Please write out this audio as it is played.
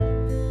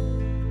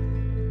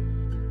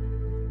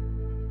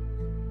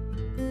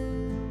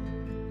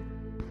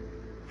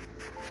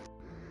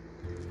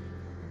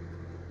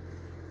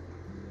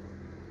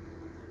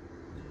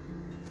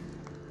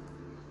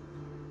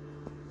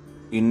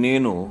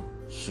ಇನ್ನೇನು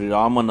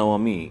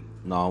ಶ್ರೀರಾಮನವಮಿ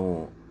ನಾವು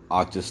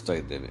ಆಚರಿಸ್ತಾ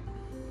ಇದ್ದೇವೆ.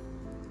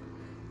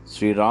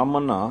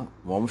 ಶ್ರೀರಾಮನ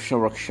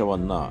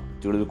ವಂಶವೃಕ್ಷವನ್ನು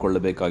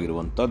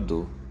ತಿಳಿದುಕೊಳ್ಳಬೇಕಾಗಿರುವಂಥದ್ದು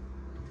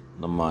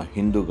ನಮ್ಮ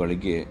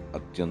ಹಿಂದೂಗಳಿಗೆ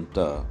ಅತ್ಯಂತ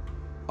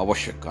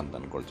ಅವಶ್ಯಕ ಅಂತ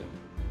ಅಂದ್ಕೊಳ್ತೇನೆ.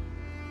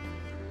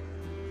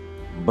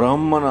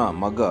 ಬ್ರಹ್ಮನ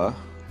ಮಗ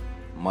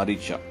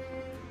ಮರೀಚ,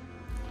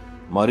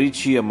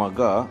 ಮರೀಚಿಯ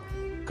ಮಗ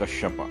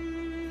ಕಶ್ಯಪ,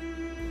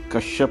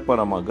 ಕಶ್ಯಪರ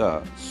ಮಗ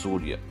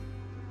ಸೂರ್ಯ,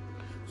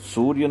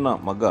 ಸೂರ್ಯನ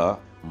ಮಗ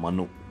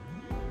ಮನು,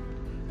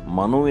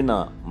 ಮನುವಿನ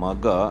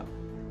ಮಗ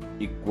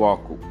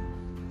ಇಕ್ವಾಕು,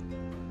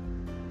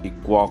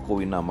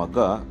 ಇಕ್ವಾಕುವಿನ ಮಗ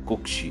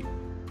ಕುಕ್ಷಿ,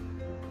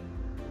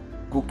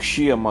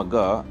 ಕುಕ್ಷಿಯ ಮಗ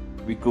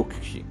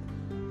ವಿಕುಕ್ಷಿ,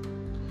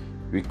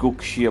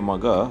 ವಿಕುಕ್ಷಿಯ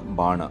ಮಗ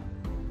ಬಾಣ,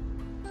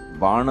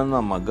 ಬಾಣನ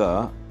ಮಗ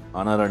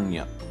ಅನರಣ್ಯ,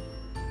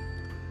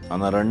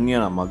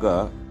 ಅನರಣ್ಯನ ಮಗ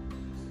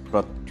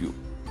ಪ್ರತ್ಯು,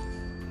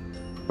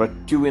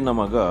 ಪ್ರತ್ಯುವಿನ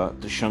ಮಗ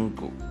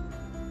ತ್ರಿಶಂಕು,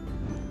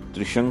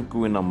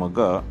 ತ್ರಿಶಂಕುವಿನ ಮಗ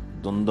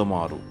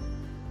ದುಂದುಮಾರು,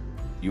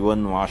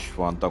 ಯುವನ್ವಾಶ್ವ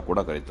ಅಂತ ಕೂಡ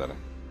ಕರೀತಾರೆ.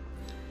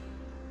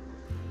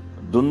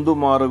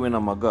 ದುಂದುಮಾರುವಿನ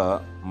ಮಗ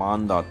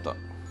ಮಾಂದಾತ,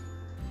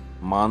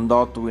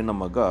 ಮಾಂದಾತುವಿನ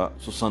ಮಗ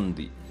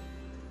ಸುಸಂಧಿ,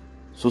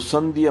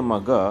 ಸುಸಂಧಿಯ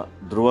ಮಗ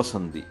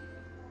ಧ್ರುವಸಂಧಿ,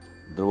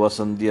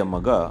 ಧ್ರುವಸಂಧಿಯ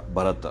ಮಗ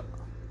ಭರತ,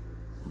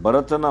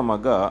 ಭರತನ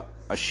ಮಗ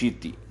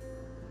ಅಶೀತಿ,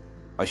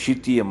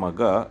 ಅಶೀತಿಯ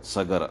ಮಗ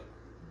ಸಗರ,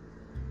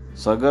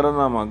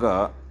 ಸಗರನ ಮಗ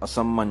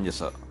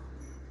ಅಸಮಂಜಸ,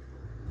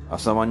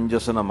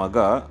 ಅಸಮಂಜಸನ ಮಗ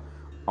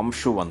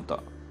ಅಂಶುವಂತ,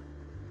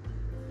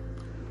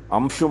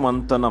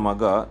 ಅಂಶುಮಂತನ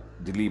ಮಗ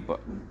ದಿಲೀಪ,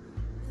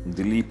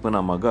 ದಿಲೀಪನ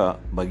ಮಗ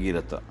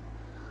ಭಗೀರಥ,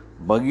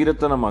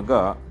 ಭಗೀರಥನ ಮಗ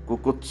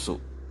ಕುಕುತ್ಸು,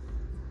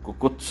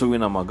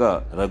 ಕುಕುತ್ಸುವಿನ ಮಗ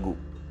ರಘು,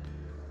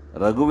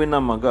 ರಘುವಿನ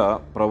ಮಗ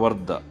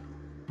ಪ್ರವರ್ಧ,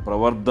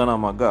 ಪ್ರವರ್ಧನ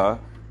ಮಗ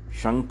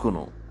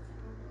ಶಂಕುನು,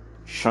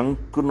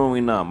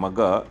 ಶಂಕುನುವಿನ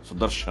ಮಗ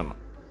ಸುದರ್ಶನ,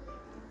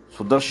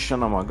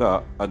 ಸುದರ್ಶನ ಮಗ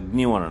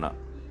ಅಗ್ನಿವರ್ಣ,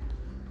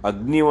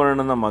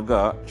 ಅಗ್ನಿವರ್ಣನ ಮಗ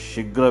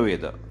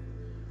ಶೀಘ್ರವೇದ,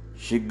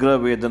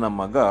 ಶೀಘ್ರವೇದನ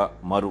ಮಗ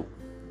ಮರು,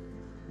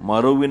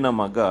 ಮರುವಿನ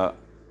ಮಗ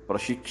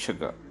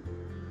ಪ್ರಶಿಕ್ಷಕ,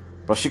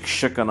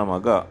 ಪ್ರಶಿಕ್ಷಕನ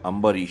ಮಗ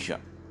ಅಂಬರೀಷ,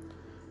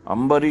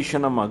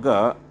 ಅಂಬರೀಷನ ಮಗ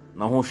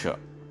ನಹುಷ,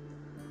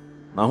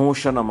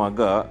 ನಹುಷನ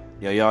ಮಗ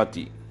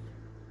ಯಯಾತಿ,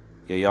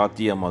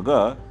 ಯಯಾತಿಯ ಮಗ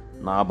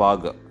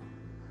ನಾಭಾಗ,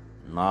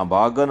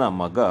 ನಾಭಾಗನ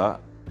ಮಗ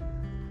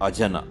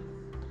ಅಜನ,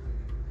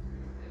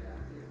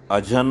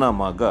 ಅಜನ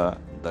ಮಗ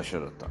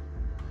ದಶರಥ,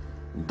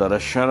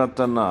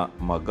 ದಶರಥನ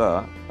ಮಗ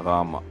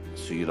ರಾಮ,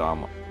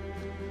 ಶ್ರೀರಾಮ.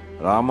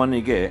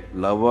 ರಾಮನಿಗೆ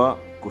ಲವ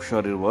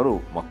ಕುಶರಿರುವರು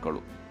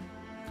ಮಕ್ಕಳು,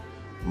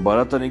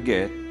 ಭರತನಿಗೆ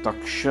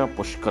ತಕ್ಷ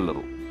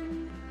ಪುಷ್ಕಲರು,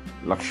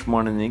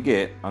 ಲಕ್ಷ್ಮಣನಿಗೆ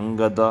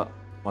ಅಂಗದ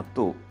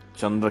ಮತ್ತು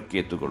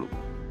ಚಂದ್ರಕೇತುಗಳು,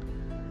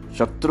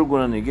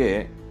 ಶತ್ರುಘ್ನನಿಗೆ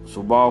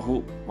ಸುಬಾಹು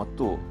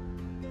ಮತ್ತು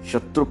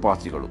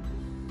ಶತ್ರುಪಾತಿಗಳು.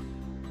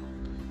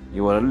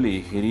 ಇವರಲ್ಲಿ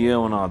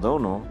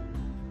ಹಿರಿಯವನಾದವನು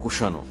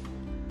ಕುಶನು.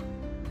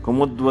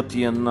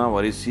 ಕುಮುದ್ವತಿಯನ್ನು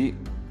ವರಿಸಿ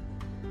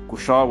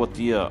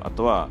ಕುಶಾವತಿಯ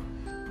ಅಥವಾ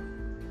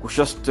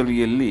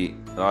ಕುಶಸ್ಥಳಿಯಲ್ಲಿ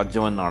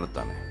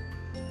ರಾಜ್ಯವನ್ನಾಡುತ್ತಾನೆ.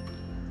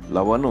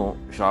 ಲವನು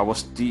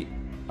ಶ್ರಾವಸ್ತಿ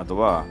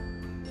ಅಥವಾ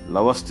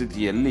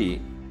ಲವಸ್ಥಿತಿಯಲ್ಲಿ,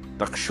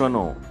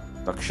 ತಕ್ಷನು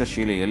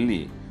ತಕ್ಷಶಿಲೆಯಲ್ಲಿ,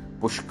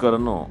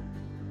 ಪುಷ್ಕರನು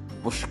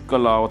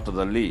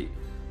ಪುಷ್ಕಲಾವತದಲ್ಲಿ,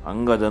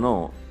 ಅಂಗದನು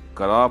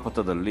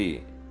ಕಲಾಪಥದಲ್ಲಿ,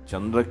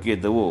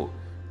 ಚಂದ್ರಕೇತುವು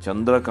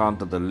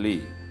ಚಂದ್ರಕಾಂತದಲ್ಲಿ,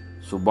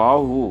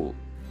 ಸುಬಾಹುವು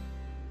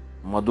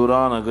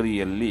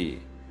ಮಧುರಾನಗರಿಯಲ್ಲಿ,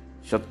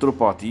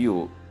 ಶತ್ರುಪಾತಿಯು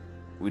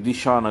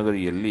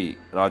ವಿದಿಶಾನಗರಿಯಲ್ಲಿ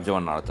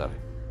ರಾಜ್ಯವನ್ನಾಡ್ತಾರೆ.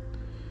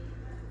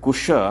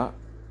 ಕುಶ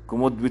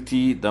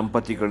ಕುಮುದ್ವಿತಿ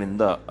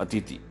ದಂಪತಿಗಳಿಂದ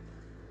ಅತಿಥಿ,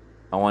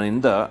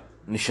 ಅವನಿಂದ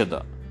ನಿಷದ,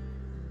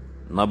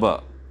 ನಭ,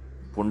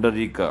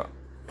 ಪುಂಡರೀಕ,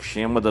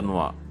 ಕ್ಷೇಮಧನ್ವ,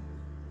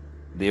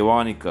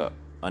 ದೇವಾನಿಕ,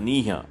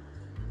 ಅನೀಹ,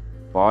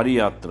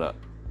 ಪಾರಿಯಾತ್ರ,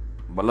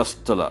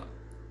 ಬಲಸ್ಥಲ.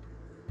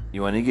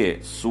 ಇವನಿಗೆ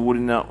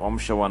ಸೂರ್ಯನ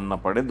ವಂಶವನ್ನು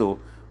ಪಡೆದು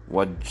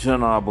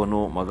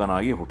ವಜ್ರನಾಭನು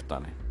ಮಗನಾಗಿ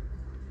ಹುಟ್ಟುತ್ತಾನೆ.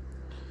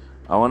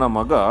 ಅವನ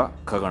ಮಗ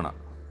ಖಗಣ,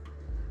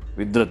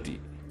 ವಿದ್ರತಿ,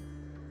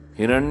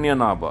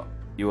 ಹಿರಣ್ಯನಾಭ.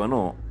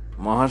 ಇವನು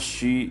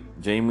ಮಹರ್ಷಿ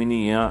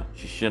ಜೈಮಿನಿಯ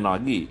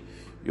ಶಿಷ್ಯನಾಗಿ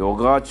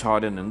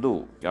ಯೋಗಾಚಾರ್ಯನೆಂದು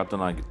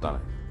ಖ್ಯಾತನಾಗಿದ್ದಾನೆ.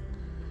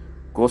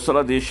 ಕೋಸಲ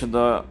ದೇಶದ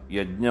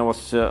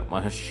ಯಜ್ಞವಸ್ಯ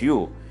ಮಹರ್ಷಿಯು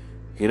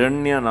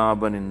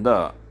ಹಿರಣ್ಯನಾಭನಿಂದ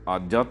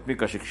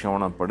ಆಧ್ಯಾತ್ಮಿಕ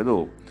ಶಿಕ್ಷಣವನ್ನು ಪಡೆದು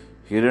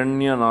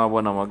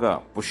ಹಿರಣ್ಯನಾಭನ ಮಗ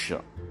ಪುಷ್ಯ,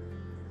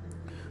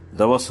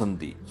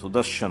 ಧವಸಂಧಿ,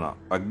 ಸುದರ್ಶನ,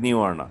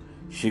 ಅಗ್ನಿವರ್ಣ,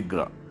 ಶೀಘ್ರ,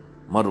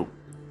 ಮರು.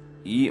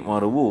 ಈ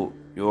ಮರುವು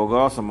ಯೋಗ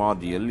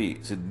ಸಮಾಧಿಯಲ್ಲಿ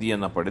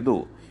ಸಿದ್ಧಿಯನ್ನು ಪಡೆದು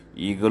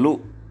ಈಗಲೂ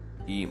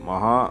ಈ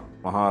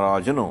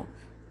ಮಹಾರಾಜನು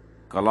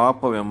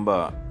ಕಲಾಪವೆಂಬ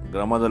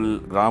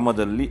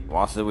ಗ್ರಾಮದಲ್ಲಿ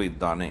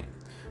ವಾಸವಿದ್ದಾನೆ.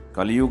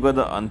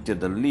 ಕಲಿಯುಗದ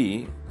ಅಂತ್ಯದಲ್ಲಿ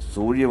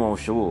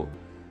ಸೂರ್ಯವಂಶವು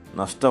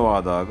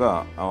ನಷ್ಟವಾದಾಗ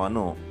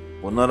ಅವನು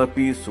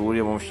ಪುನರಪಿ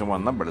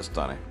ಸೂರ್ಯವಂಶವನ್ನು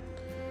ಬೆಳೆಸ್ತಾನೆ.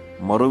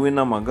 ಮರುವಿನ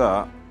ಮಗ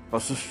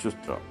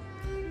ಪಶುಶ್ರುತ,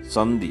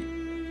 ಸಂಧಿ,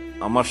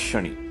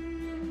 ಅಮರ್ಷಣಿ,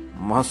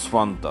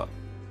 ಮಹಸ್ವಾಂತ,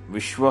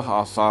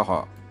 ವಿಶ್ವಹಾಸಾಹ,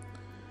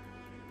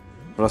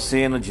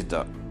 ಪ್ರಸೇನಜಿತ,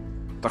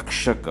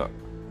 ತಕ್ಷಕ,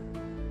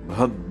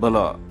 ಬೃಹದ್ಬಲ.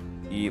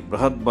 ಈ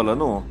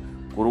ಬೃಹದ್ಬಲನು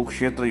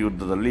ಕುರುಕ್ಷೇತ್ರ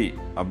ಯುದ್ಧದಲ್ಲಿ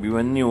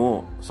ಅಭಿಮನ್ಯುವು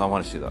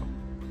ಸಂಹರಿಸಿದ.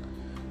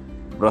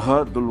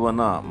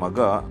 ಬೃಹದುಲ್ವನ ಮಗ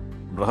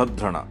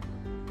ಬೃಹದ್ರಣ,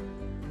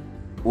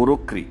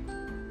 ಉರುಕ್ರಿ,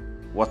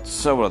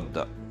 ವತ್ಸವೃದ್ಧ,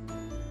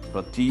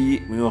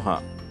 ಪ್ರತಿಮ್ಯೂಹ,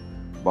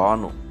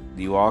 ಭಾನು,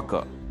 ದಿವಾಕ,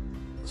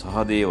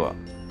 ಸಹದೇವ,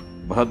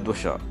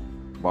 ಬೃಹದ್ವಶ,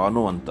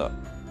 ಭಾನುವಂತ,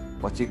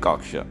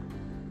 ವಚಿಕಾಕ್ಷ,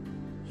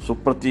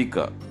 ಸುಪ್ರತೀಕ,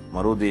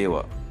 ಮರುದೇವ,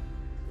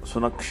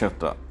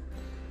 ಸುನಕ್ಷತ್ರ,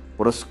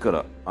 ಪುರಸ್ಕರ,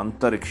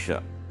 ಅಂತರಿಕ್ಷ,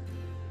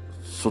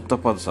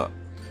 ಸುತಪಸ,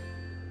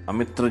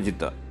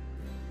 ಅಮಿತ್ರಜಿತ,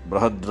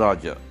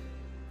 ಬೃಹದ್ರಾಜ,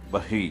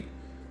 ಬಹಿ,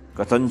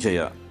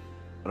 ಕಥಂಜಯ,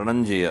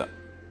 ರಣಂಜಯ,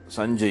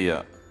 ಸಂಜಯ,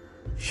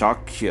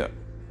 ಶಾಕ್ಷ್ಯ,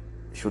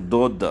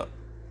 ಶುದ್ಧೋದ್ದ,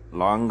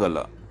 ಲಾಂಗಲ,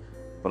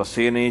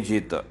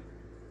 ಪ್ರಸೇನೇಜಿತ,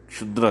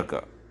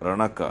 ಕ್ಷುದ್ರಕ,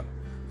 ರಣಕ,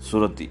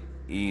 ಸುರತಿ.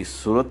 ಈ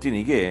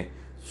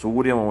ಸುರತಿನಿಗೆ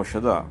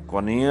ಸೂರ್ಯವಂಶದ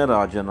ಕೊನೆಯ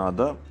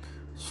ರಾಜನಾದ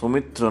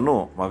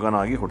ಸುಮಿತ್ರನು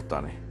ಮಗನಾಗಿ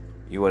ಹುಟ್ಟುತ್ತಾನೆ.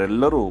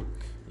 ಇವರೆಲ್ಲರೂ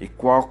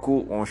ಇಕ್ವಾಕು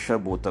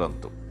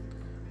ವಂಶಭೂತರಂತು.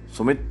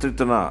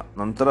 ಸುಮಿತ್ರಿತನ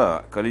ನಂತರ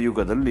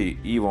ಕಲಿಯುಗದಲ್ಲಿ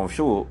ಈ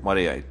ವಂಶವು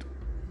ಮರೆಯಾಯಿತು.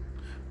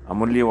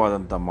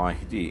 ಅಮೂಲ್ಯವಾದಂಥ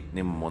ಮಾಹಿತಿ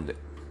ನಿಮ್ಮ ಮುಂದೆ.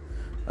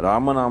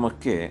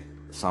 ರಾಮನಾಮಕ್ಕೆ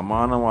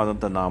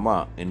ಸಮಾನವಾದಂಥ ನಾಮ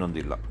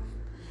ಇನ್ನೊಂದಿಲ್ಲ.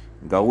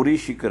 ಗೌರಿ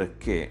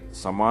ಶಿಖರಕ್ಕೆ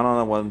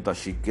ಸಮಾನವಾದಂಥ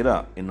ಶಿಖರ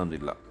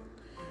ಇನ್ನೊಂದಿಲ್ಲ.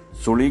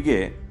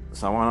 ಸುಳಿಗೆ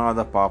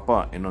ಸಮನಾದ ಪಾಪ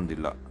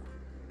ಇನ್ನೊಂದಿಲ್ಲ.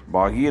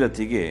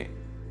 ಭಾಗೀರಥಿಗೆ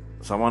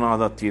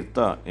ಸಮನಾದ ತೀರ್ಥ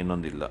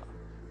ಇನ್ನೊಂದಿಲ್ಲ.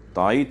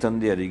 ತಾಯಿ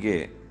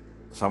ತಂದೆಯರಿಗೆ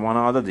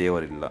ಸಮನಾದ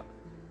ದೇವರಿಲ್ಲ.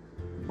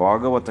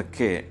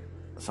 ಭಾಗವತಕ್ಕೆ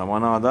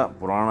ಸಮನಾದ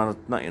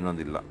ಪುರಾಣರತ್ನ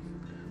ಇನ್ನೊಂದಿಲ್ಲ.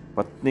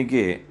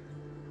 ಪತ್ನಿಗೆ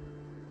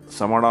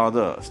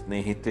ಸಮಳಾದ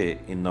ಸ್ನೇಹಿತೆ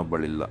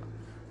ಇನ್ನೊಬ್ಬಳಿಲ್ಲ.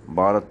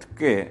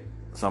 ಭಾರತಕ್ಕೆ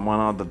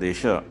ಸಮನಾದ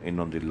ದೇಶ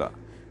ಇನ್ನೊಂದಿಲ್ಲ.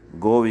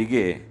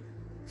 ಗೋವಿಗೆ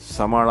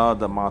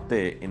ಸಮಳಾದ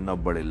ಮಾತೆ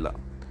ಇನ್ನೊಬ್ಬಳಿಲ್ಲ.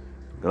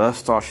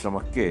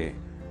 ಗೃಹಸ್ಥಾಶ್ರಮಕ್ಕೆ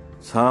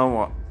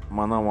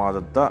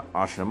ಸಮಾನವಾದದ್ದ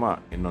ಆಶ್ರಮ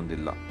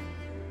ಇನ್ನೊಂದಿಲ್ಲ.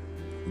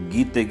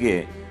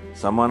 ಗೀತೆಗೆ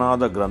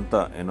ಸಮನಾದ ಗ್ರಂಥ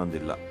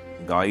ಇನ್ನೊಂದಿಲ್ಲ.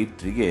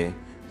 ಗಾಯತ್ರಿಗೆ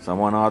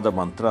ಸಮನಾದ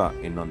ಮಂತ್ರ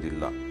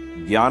ಇನ್ನೊಂದಿಲ್ಲ.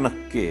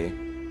 ಧ್ಯಾನಕ್ಕೆ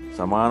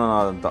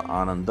ಸಮಾನವಾದಂಥ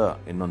ಆನಂದ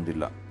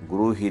ಇನ್ನೊಂದಿಲ್ಲ.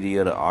 ಗುರು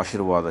ಹಿರಿಯರ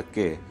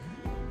ಆಶೀರ್ವಾದಕ್ಕೆ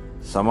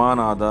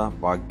ಸಮಾನಾದ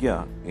ಭಾಗ್ಯ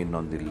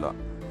ಇನ್ನೊಂದಿಲ್ಲ.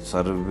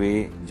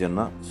 ಸರ್ವೇ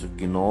ಜನ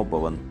ಸುಖಿನೋ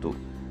ಭವಂತು.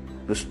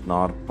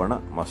 ಕೃಷ್ಣಾರ್ಪಣ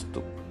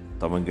ಮಸ್ತು.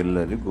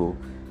 ತಮಗೆಲ್ಲರಿಗೂ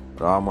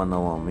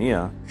ರಾಮನವಮಿಯ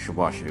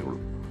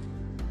ಶುಭಾಶಯಗಳು.